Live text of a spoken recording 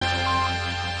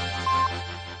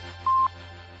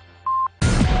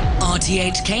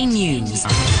RTHK News.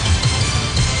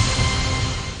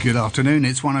 Good afternoon,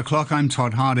 it's 1 o'clock, I'm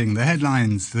Todd Harding. The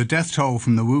headlines: the death toll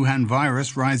from the Wuhan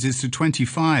virus rises to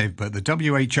 25, but the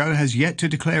WHO has yet to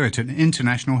declare it an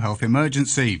international health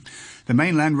emergency. The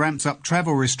mainland ramps up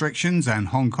travel restrictions and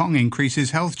Hong Kong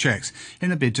increases health checks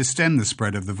in a bid to stem the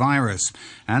spread of the virus.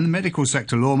 And the medical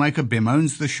sector lawmaker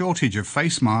bemoans the shortage of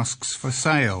face masks for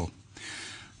sale.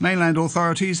 Mainland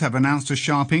authorities have announced a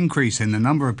sharp increase in the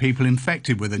number of people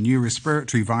infected with a new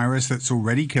respiratory virus that's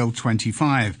already killed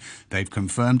 25. They've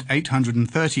confirmed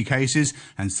 830 cases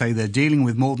and say they're dealing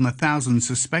with more than 1,000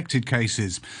 suspected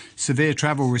cases. Severe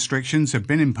travel restrictions have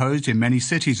been imposed in many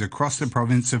cities across the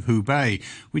province of Hubei,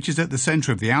 which is at the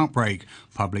centre of the outbreak.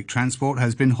 Public transport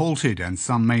has been halted and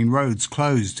some main roads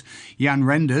closed. Jan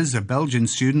Renders, a Belgian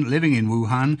student living in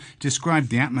Wuhan,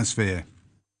 described the atmosphere.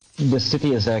 The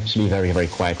city is actually very, very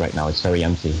quiet right now. It's very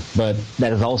empty. But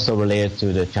that is also related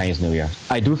to the Chinese New Year.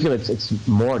 I do feel it's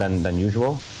more than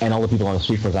usual. And all the people on the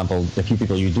street, for example, the few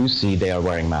people you do see, they are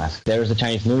wearing masks. There is the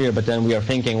Chinese New Year, but then we are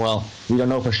thinking, well, we don't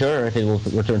know for sure if it will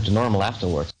return to normal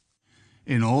afterwards.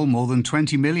 In all, more than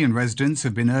 20 million residents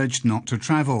have been urged not to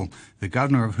travel. The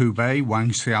governor of Hubei, Wang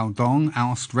Xiaodong,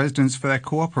 asked residents for their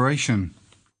cooperation.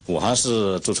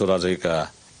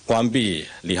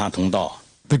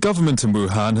 The government in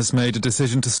Wuhan has made a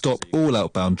decision to stop all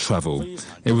outbound travel.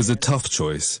 It was a tough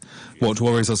choice. What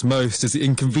worries us most is the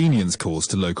inconvenience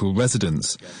caused to local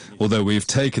residents. Although we've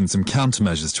taken some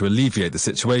countermeasures to alleviate the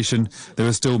situation, there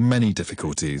are still many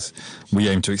difficulties. We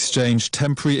aim to exchange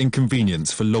temporary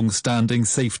inconvenience for long-standing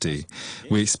safety.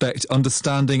 We expect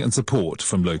understanding and support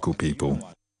from local people.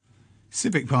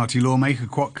 Civic Party lawmaker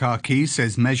Kwok Ka-ki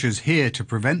says measures here to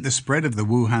prevent the spread of the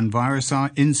Wuhan virus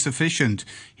are insufficient.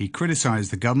 He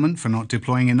criticised the government for not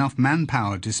deploying enough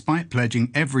manpower despite pledging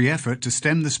every effort to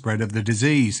stem the spread of the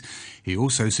disease. He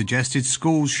also suggested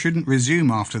schools shouldn't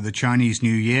resume after the Chinese New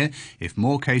Year if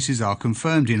more cases are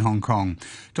confirmed in Hong Kong.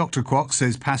 Dr. Kwok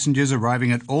says passengers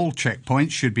arriving at all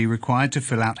checkpoints should be required to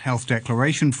fill out health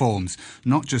declaration forms,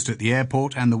 not just at the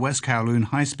airport and the West Kowloon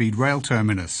high-speed rail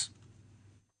terminus.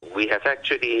 We have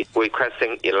actually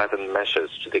requesting 11 measures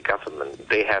to the government.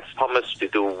 They have promised to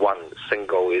do one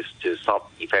single is to stop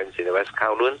events in the West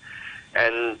Kowloon,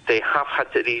 and they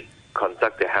half-heartedly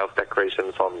conduct the health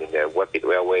declaration form in the Rapid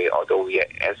Railway, although we are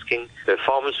asking the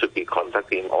forms should be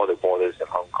conducted in all the borders in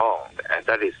Hong Kong, and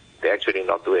that is they're actually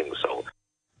not doing so.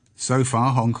 So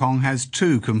far, Hong Kong has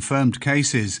 2 confirmed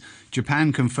cases.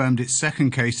 Japan confirmed its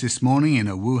second case this morning in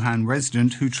a Wuhan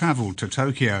resident who travelled to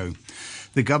Tokyo.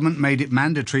 The government made it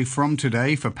mandatory from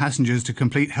today for passengers to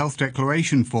complete health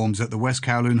declaration forms at the West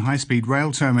Kowloon high-speed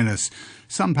rail terminus.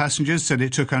 Some passengers said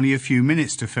it took only a few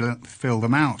minutes to fill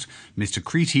them out. Mr.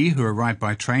 Kriti, who arrived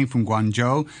by train from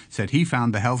Guangzhou, said he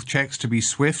found the health checks to be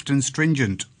swift and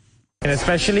stringent. And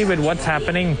especially with what's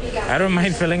happening, I don't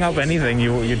mind filling up anything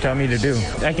you tell me to do.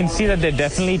 I can see that they're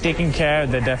definitely taking care,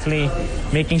 they're definitely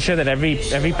making sure that every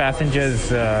passenger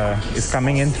is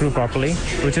coming in through properly,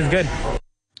 which is good.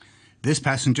 This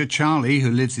passenger, Charlie, who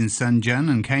lives in Shenzhen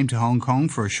and came to Hong Kong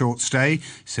for a short stay,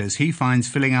 says he finds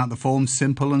filling out the forms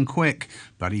simple and quick,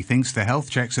 but he thinks the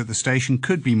health checks at the station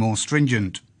could be more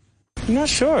stringent. I'm not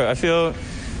sure. I feel...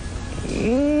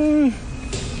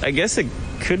 I guess it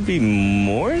could be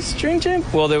more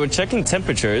stringent. Well, they were checking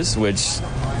temperatures, which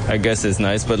I guess is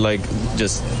nice, but like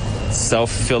just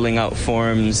self-filling out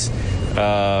forms.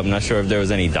 I'm not sure if there was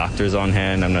any doctors on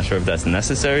hand. I'm not sure if that's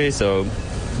necessary, so...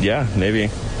 Yeah,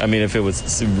 maybe. I mean, if it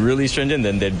was really stringent,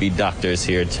 then there'd be doctors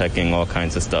here checking all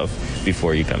kinds of stuff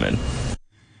before you come in.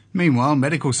 Meanwhile,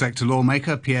 medical sector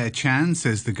lawmaker Pierre Chan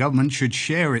says the government should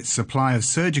share its supply of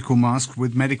surgical masks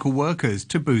with medical workers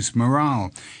to boost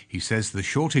morale. He says the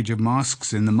shortage of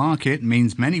masks in the market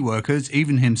means many workers,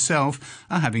 even himself,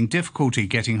 are having difficulty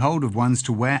getting hold of ones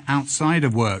to wear outside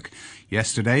of work.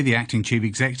 Yesterday, the acting chief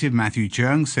executive, Matthew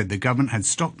Cheung, said the government had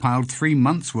stockpiled 3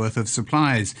 months' worth of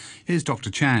supplies. Here's Dr.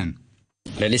 Chan.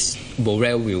 At least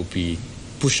morale will be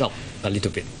pushed up a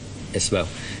little bit as well.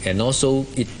 And also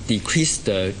it decreased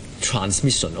the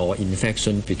transmission or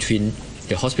infection between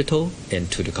the hospital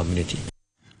and to the community.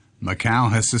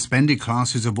 Macau has suspended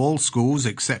classes of all schools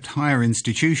except higher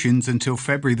institutions until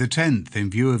February the 10th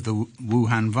in view of the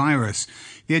Wuhan virus.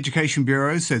 The Education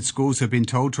Bureau said schools have been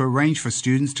told to arrange for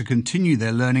students to continue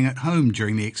their learning at home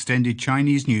during the extended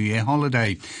Chinese New Year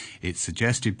holiday. It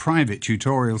suggested private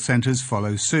tutorial centres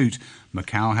follow suit.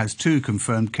 Macau has 2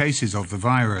 confirmed cases of the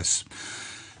virus.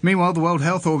 Meanwhile, the World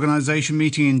Health Organization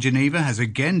meeting in Geneva has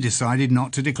again decided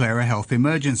not to declare a health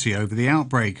emergency over the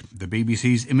outbreak. The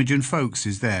BBC's Imogen Foulkes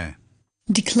is there.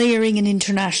 Declaring an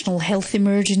international health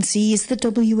emergency is the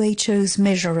WHO's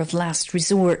measure of last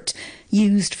resort,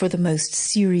 used for the most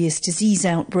serious disease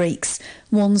outbreaks,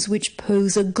 ones which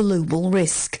pose a global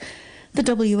risk. The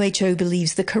WHO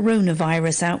believes the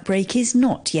coronavirus outbreak is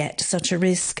not yet such a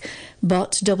risk,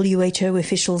 but WHO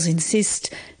officials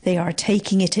insist they are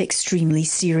taking it extremely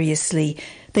seriously.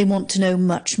 They want to know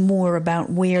much more about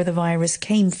where the virus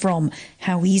came from,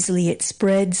 how easily it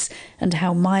spreads, and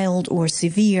how mild or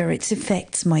severe its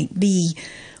effects might be.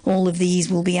 All of these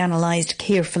will be analysed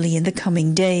carefully in the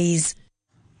coming days.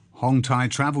 Hong Tai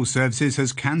Travel Services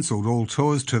has cancelled all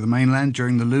tours to the mainland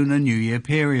during the Lunar New Year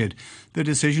period. The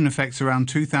decision affects around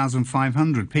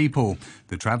 2,500 people.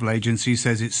 The travel agency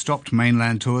says it stopped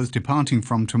mainland tours departing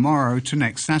from tomorrow to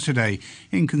next Saturday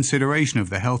in consideration of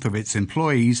the health of its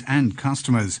employees and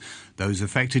customers. Those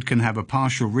affected can have a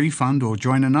partial refund or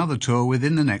join another tour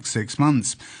within the next 6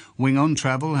 months. Wing On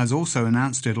Travel has also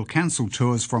announced it'll cancel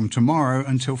tours from tomorrow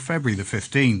until February the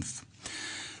 15th.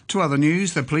 To other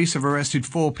news, the police have arrested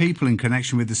 4 people in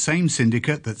connection with the same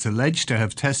syndicate that's alleged to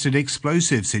have tested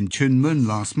explosives in Chun Mun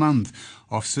last month.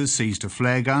 Officers seized a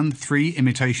flare gun, 3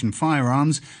 imitation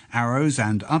firearms, arrows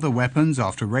and other weapons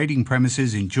after raiding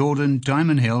premises in Jordan,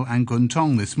 Diamond Hill and Kwun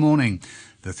Tong this morning.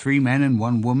 The 3 men and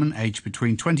 1 woman, aged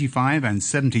between 25 and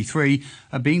 73,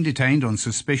 are being detained on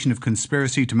suspicion of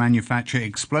conspiracy to manufacture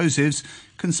explosives,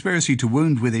 conspiracy to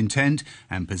wound with intent,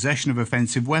 and possession of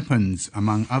offensive weapons,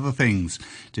 among other things.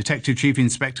 Detective Chief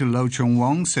Inspector Lo Chung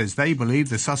Wong says they believe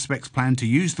the suspects plan to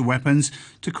use the weapons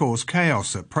to cause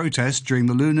chaos at protests during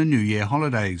the Lunar New Year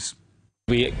holidays.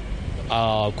 We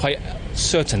are quite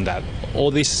certain that all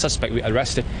these suspects we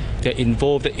arrested, they're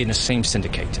involved in the same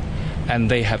syndicate. And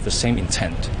they have the same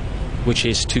intent, which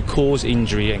is to cause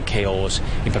injury and chaos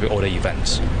in public order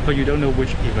events. But you don't know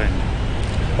which event?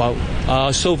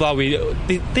 Well, so far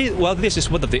this is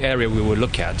one of the areas we will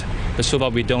look at. But so far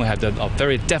we don't have a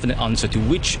very definite answer to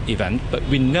which event, but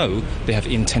we know they have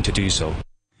intent to do so.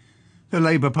 The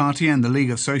Labour Party and the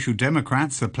League of Social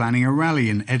Democrats are planning a rally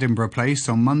in Edinburgh Place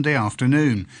on Monday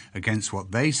afternoon against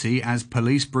what they see as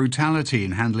police brutality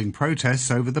in handling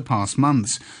protests over the past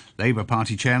months. Labour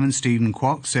Party Chairman Stephen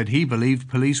Kwok said he believed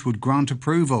police would grant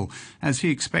approval, as he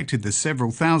expected the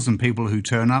several thousand people who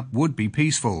turn up would be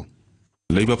peaceful.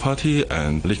 Labour Party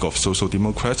and League of Social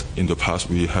Democrats, in the past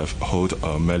we have held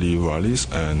many rallies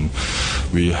and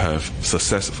we have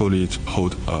successfully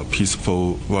held a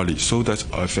peaceful rally, so that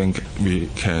I think we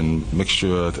can make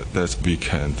sure that we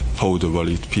can hold the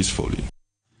rally peacefully.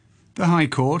 The High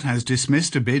Court has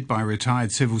dismissed a bid by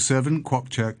retired civil servant Kwok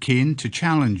Chuk Kin to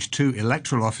challenge 2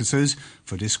 electoral officers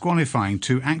for disqualifying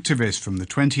 2 activists from the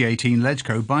 2018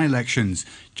 LegCo by-elections.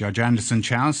 Judge Anderson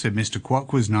Chow said Mr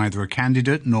Kwok was neither a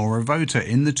candidate nor a voter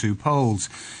in the 2 polls.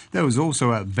 There was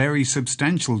also a very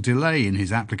substantial delay in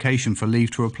his application for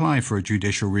leave to apply for a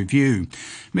judicial review.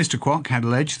 Mr Kwok had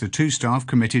alleged the 2 staff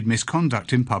committed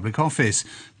misconduct in public office,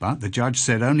 but the judge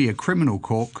said only a criminal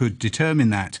court could determine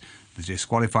that. The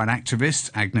disqualified activists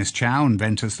Agnes Chow and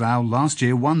Ventus Lau last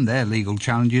year won their legal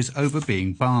challenges over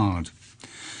being barred.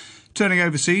 Turning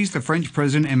overseas, the French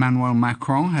President Emmanuel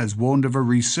Macron has warned of a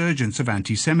resurgence of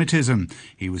anti-Semitism.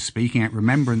 He was speaking at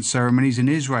remembrance ceremonies in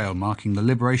Israel marking the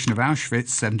liberation of Auschwitz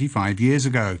 75 years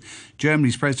ago.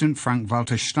 Germany's President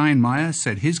Frank-Walter Steinmeier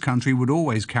said his country would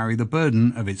always carry the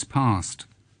burden of its past.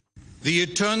 The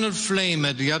eternal flame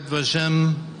at Yad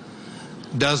Vashem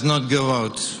does not go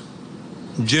out.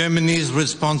 Germany's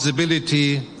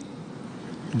responsibility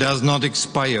does not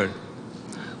expire.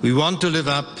 We want to live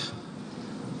up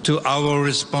to our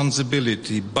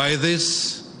responsibility. By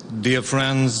this, dear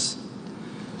friends,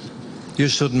 you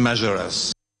should measure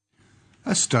us.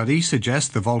 A study suggests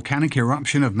the volcanic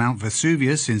eruption of Mount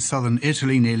Vesuvius in southern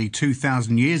Italy nearly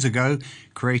 2,000 years ago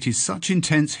created such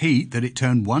intense heat that it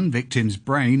turned one victim's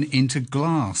brain into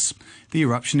glass. The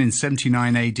eruption in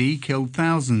 79 AD killed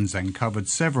thousands and covered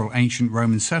several ancient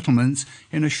Roman settlements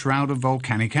in a shroud of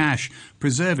volcanic ash,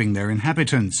 preserving their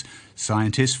inhabitants.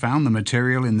 Scientists found the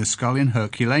material in the skull in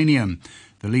Herculaneum.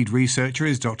 The lead researcher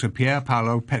is Dr. Pier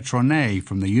Paolo Petrone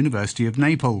from the University of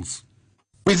Naples.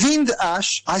 Within the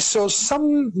ash, I saw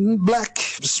some black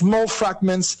small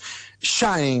fragments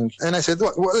shining, and I said,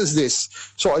 what is this?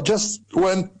 So I just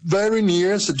went very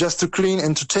near, so just to clean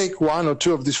and to take 1 or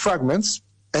 2 of these fragments,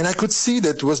 and I could see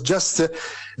that it was just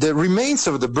the remains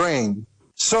of the brain.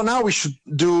 So now we should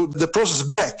do the process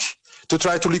back to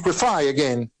try to liquefy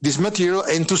again this material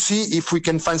and to see if we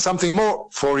can find something more,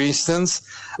 for instance,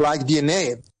 like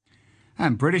DNA.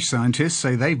 And British scientists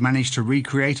say they've managed to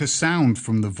recreate a sound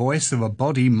from the voice of a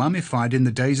body mummified in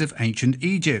the days of ancient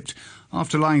Egypt.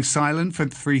 After lying silent for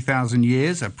 3,000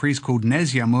 years, a priest called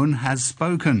Nesyamun has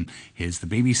spoken. Here's the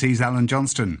BBC's Alan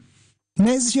Johnston.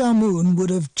 Nesyamun would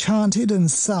have chanted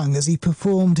and sung as he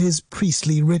performed his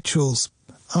priestly rituals.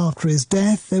 After his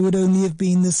death, there would only have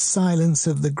been the silence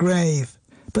of the grave.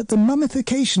 But the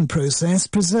mummification process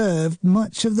preserved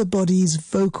much of the body's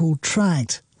vocal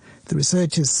tract. The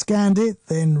researchers scanned it,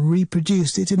 then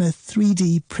reproduced it in a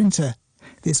 3D printer.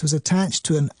 This was attached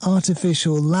to an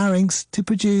artificial larynx to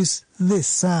produce this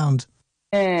sound.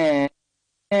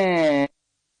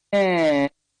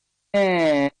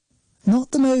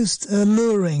 Not the most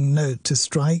alluring note to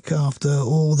strike after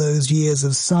all those years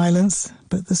of silence,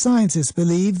 but the scientists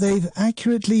believe they've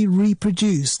accurately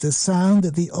reproduced the sound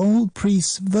that the old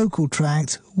priest's vocal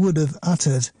tract would have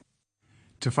uttered.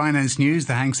 To finance news,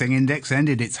 the Hang Seng Index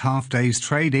ended its half-day's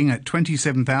trading at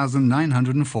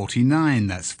 27,949.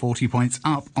 That's 40 points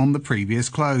up on the previous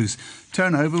close.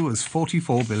 Turnover was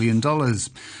 $44 billion.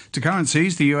 To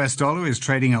currencies, the US dollar is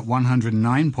trading at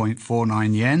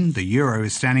 109.49 yen, the euro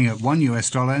is standing at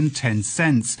 $1 and 10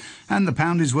 cents, and the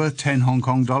pound is worth 10 Hong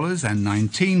Kong dollars and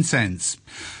 19 cents.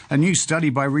 A new study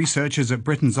by researchers at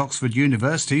Britain's Oxford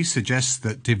University suggests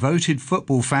that devoted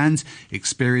football fans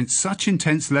experience such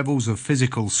intense levels of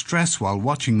physical stress while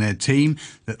watching their team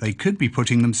that they could be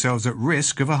putting themselves at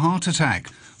risk of a heart attack.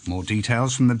 More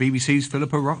details from the BBC's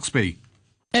Philippa Roxby.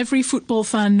 Every football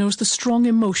fan knows the strong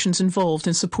emotions involved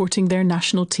in supporting their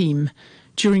national team.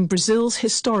 During Brazil's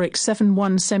historic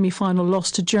 7-1 semi-final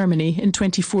loss to Germany in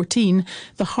 2014,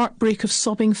 the heartbreak of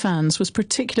sobbing fans was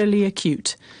particularly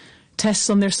acute. Tests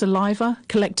on their saliva,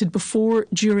 collected before,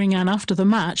 during and after the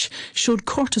match, showed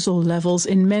cortisol levels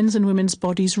in men's and women's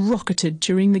bodies rocketed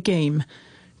during the game.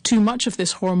 Too much of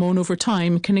this hormone over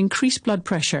time can increase blood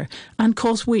pressure and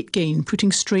cause weight gain,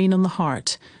 putting strain on the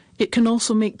heart. It can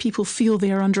also make people feel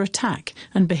they are under attack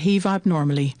and behave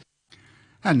abnormally.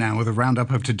 And now with a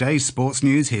roundup of today's sports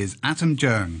news, here's Atom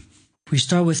Jung. We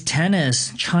start with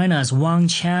tennis. China's Wang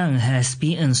Qiang has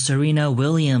beaten Serena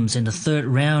Williams in the third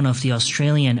round of the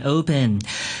Australian Open.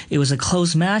 It was a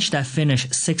close match that finished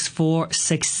 6-4,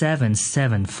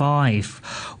 6-7,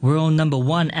 7-5. World number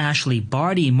 1 Ashley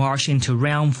Barty marched into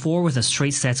round 4 with a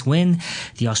straight sets win.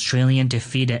 The Australian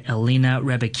defeated Elena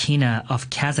Rybakina of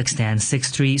Kazakhstan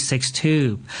 6-3,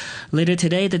 6-2. Later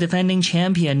today, the defending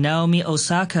champion Naomi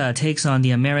Osaka takes on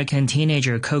the American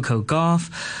teenager Coco Gauff.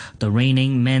 The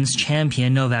reigning men's champion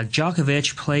Novak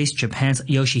Djokovic plays Japan's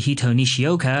Yoshihito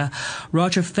Nishioka.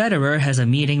 Roger Federer has a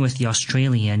meeting with the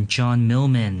Australian John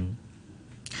Millman.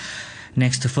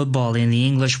 Next to football in the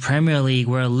English Premier League,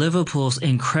 where Liverpool's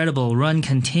incredible run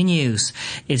continues.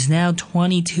 It's now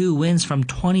 22 wins from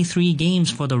 23 games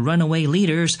for the runaway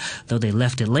leaders, though they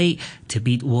left it late to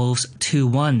beat Wolves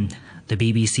 2-1. The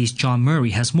BBC's John Murray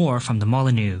has more from the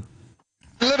Molineux.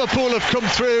 Liverpool have come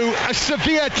through a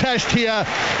severe test here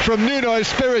from Nuno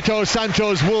Espirito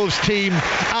Santo's Wolves team,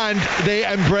 and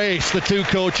they embrace the two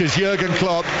coaches, Jurgen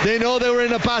Klopp. They know they were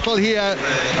in a battle here,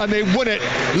 and they won it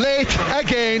late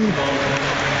again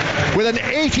with an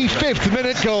 85th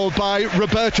minute goal by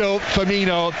Roberto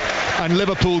Firmino, and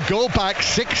Liverpool go back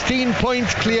 16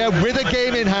 points clear with a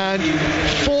game in hand.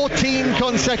 14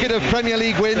 consecutive Premier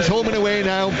League wins, home and away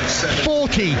now,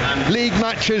 40 league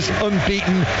matches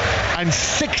unbeaten, and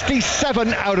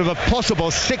 67 out of a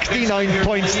possible 69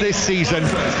 points this season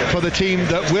for the team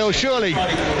that will surely,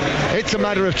 it's a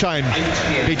matter of time,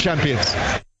 be champions.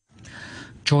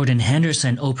 Jordan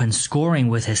Henderson opened scoring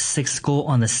with his 6th goal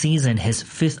on the season, his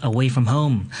 5th away from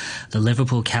home. The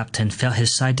Liverpool captain felt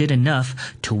his side did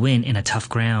enough to win in a tough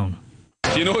ground.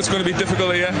 You know it's going to be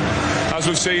difficult here, as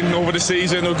we've seen over the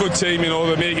season. A good team,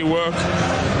 they make it work.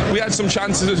 We had some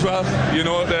chances as well,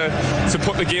 to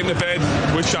put the game to bed,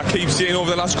 which I keep seeing over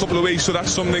the last couple of weeks. So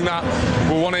that's something that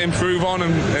we want to improve on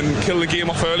and kill the game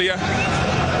off earlier.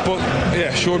 But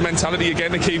yeah, sure mentality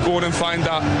again to keep going and find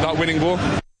that winning goal.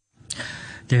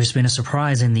 There's been a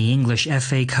surprise in the English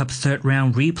FA Cup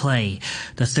third-round replay.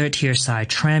 The third-tier side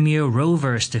Tranmere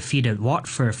Rovers defeated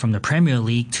Watford from the Premier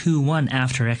League 2-1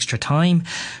 after extra time.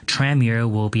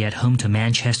 Tranmere will be at home to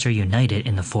Manchester United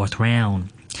in the fourth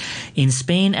round. In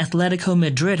Spain, Atletico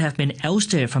Madrid have been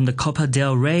ousted from the Copa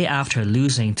del Rey after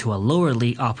losing to a lower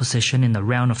league opposition in the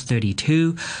round of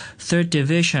 32. Third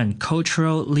division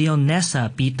Cultural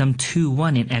Leonesa beat them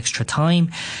 2-1 in extra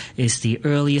time. It's the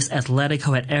earliest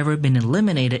Atletico had ever been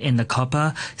eliminated in the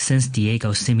Copa since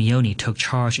Diego Simeone took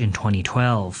charge in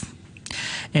 2012.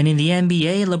 And in the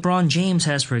NBA, LeBron James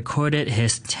has recorded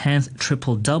his 10th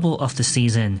triple-double of the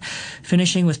season,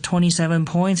 finishing with 27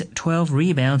 points, 12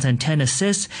 rebounds, and 10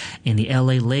 assists in the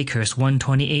LA Lakers'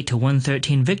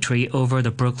 128-113 victory over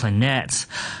the Brooklyn Nets.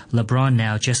 LeBron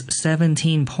now just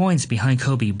 17 points behind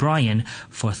Kobe Bryant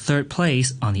for third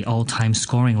place on the all-time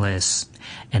scoring list.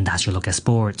 And that's your look at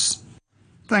sports.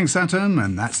 Thanks, Adam,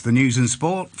 and that's the news and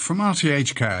sport from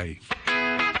RTHK.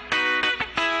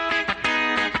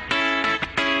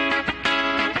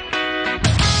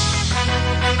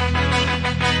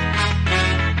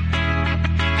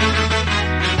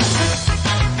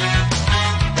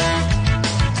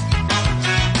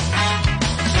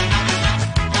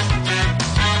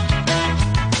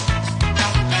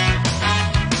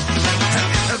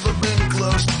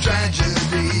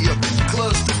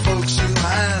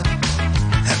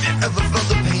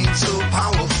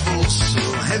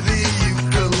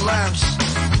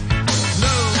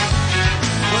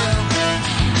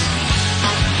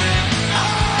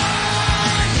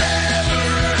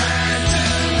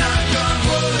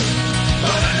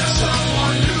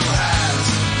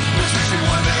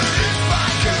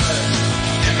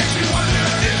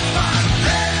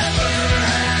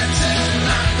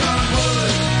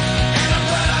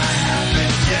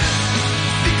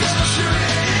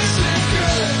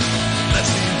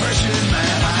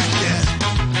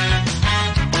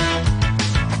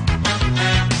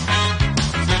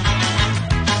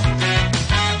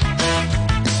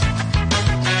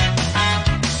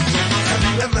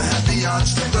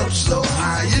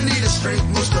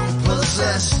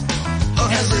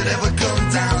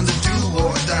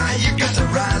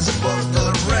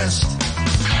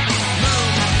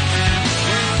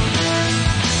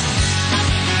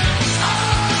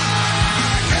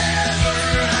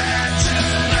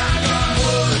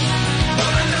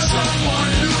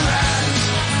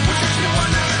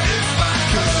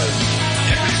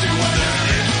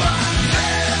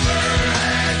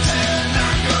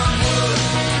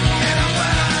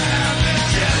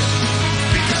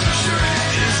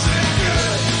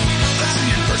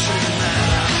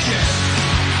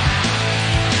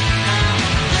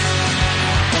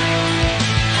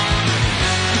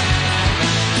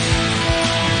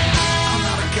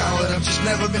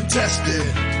 Tested.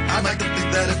 I'd like to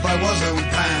think that if I was, I would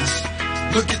pass.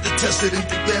 Look at the tested and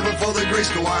think there before the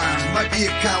grace go on. Might be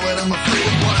a coward, I'm afraid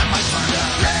of what I might find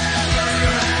out.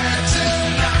 Never had to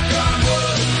knock on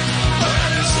wood, but I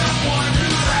know someone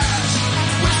who has,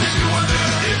 which makes me wonder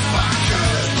if I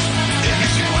could. It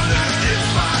makes me wonder if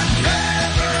I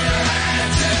never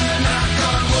had to knock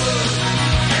on wood,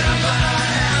 and I'm glad I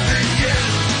haven't yet,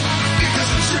 because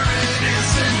I'm sure it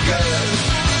isn't good.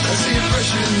 That's the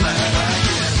impression that I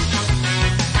get.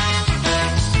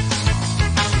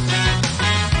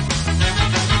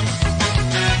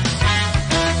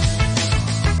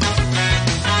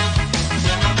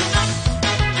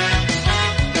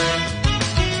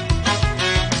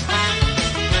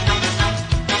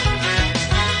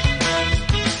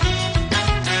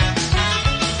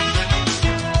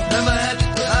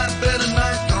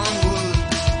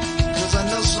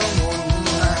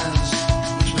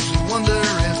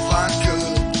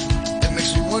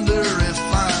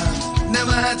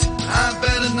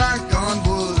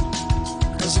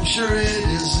 Sure it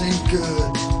isn't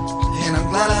good, and I'm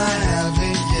glad I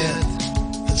haven't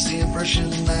yet. That's the impression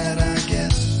that I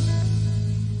get.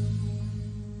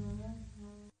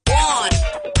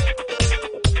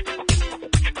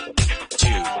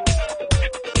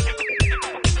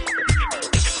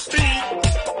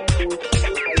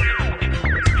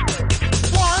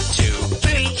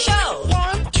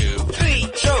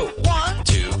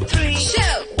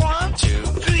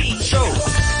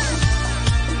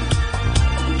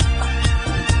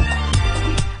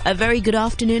 A very good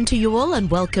afternoon to you all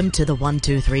and welcome to the 1,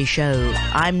 2, 3 show.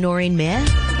 I'm Noreen Mayer.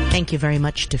 Thank you very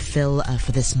much to Phil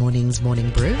for this morning's Morning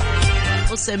Brew.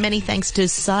 Also, many thanks to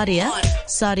Sadia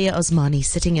Osmani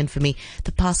sitting in for me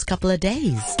the past couple of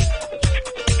days.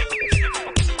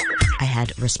 I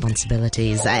had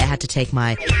responsibilities. I had to take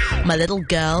my little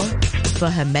girl for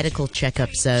her medical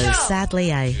checkup, so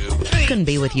sadly I couldn't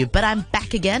be with you. But I'm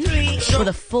back again with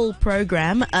a full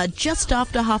program. Just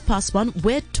after 1:30,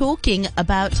 we're talking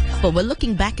about, we're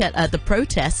looking back at the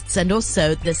protests and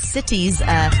also the city's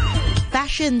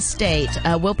Fashion State.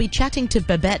 We'll be chatting to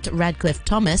Babette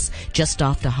Radcliffe-Thomas just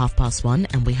after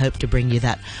 1:30, and we hope to bring you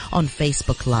that on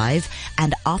Facebook Live.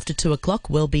 And after 2 o'clock,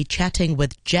 we'll be chatting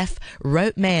with Jeff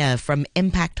Rothmeyer from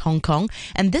Impact Hong Kong,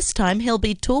 and this time he'll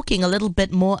be talking a little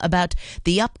bit more about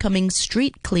the upcoming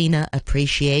Street Cleaner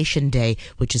Appreciation Day,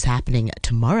 which is happening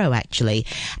tomorrow, actually.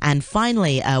 And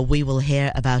finally, we will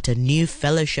hear about a new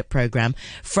fellowship program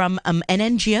from an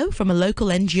NGO, from a local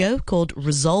NGO called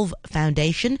Resolve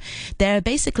Foundation. They're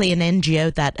basically an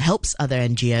NGO that helps other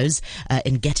NGOs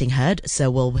in getting heard.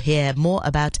 So we'll hear more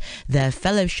about their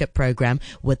fellowship program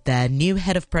with their new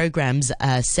head of programs,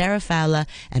 Sarah Fowler,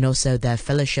 and also their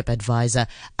fellowship advisor,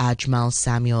 Ajmal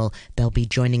Samuel. They'll be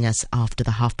joining us after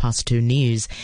the 2:30 news.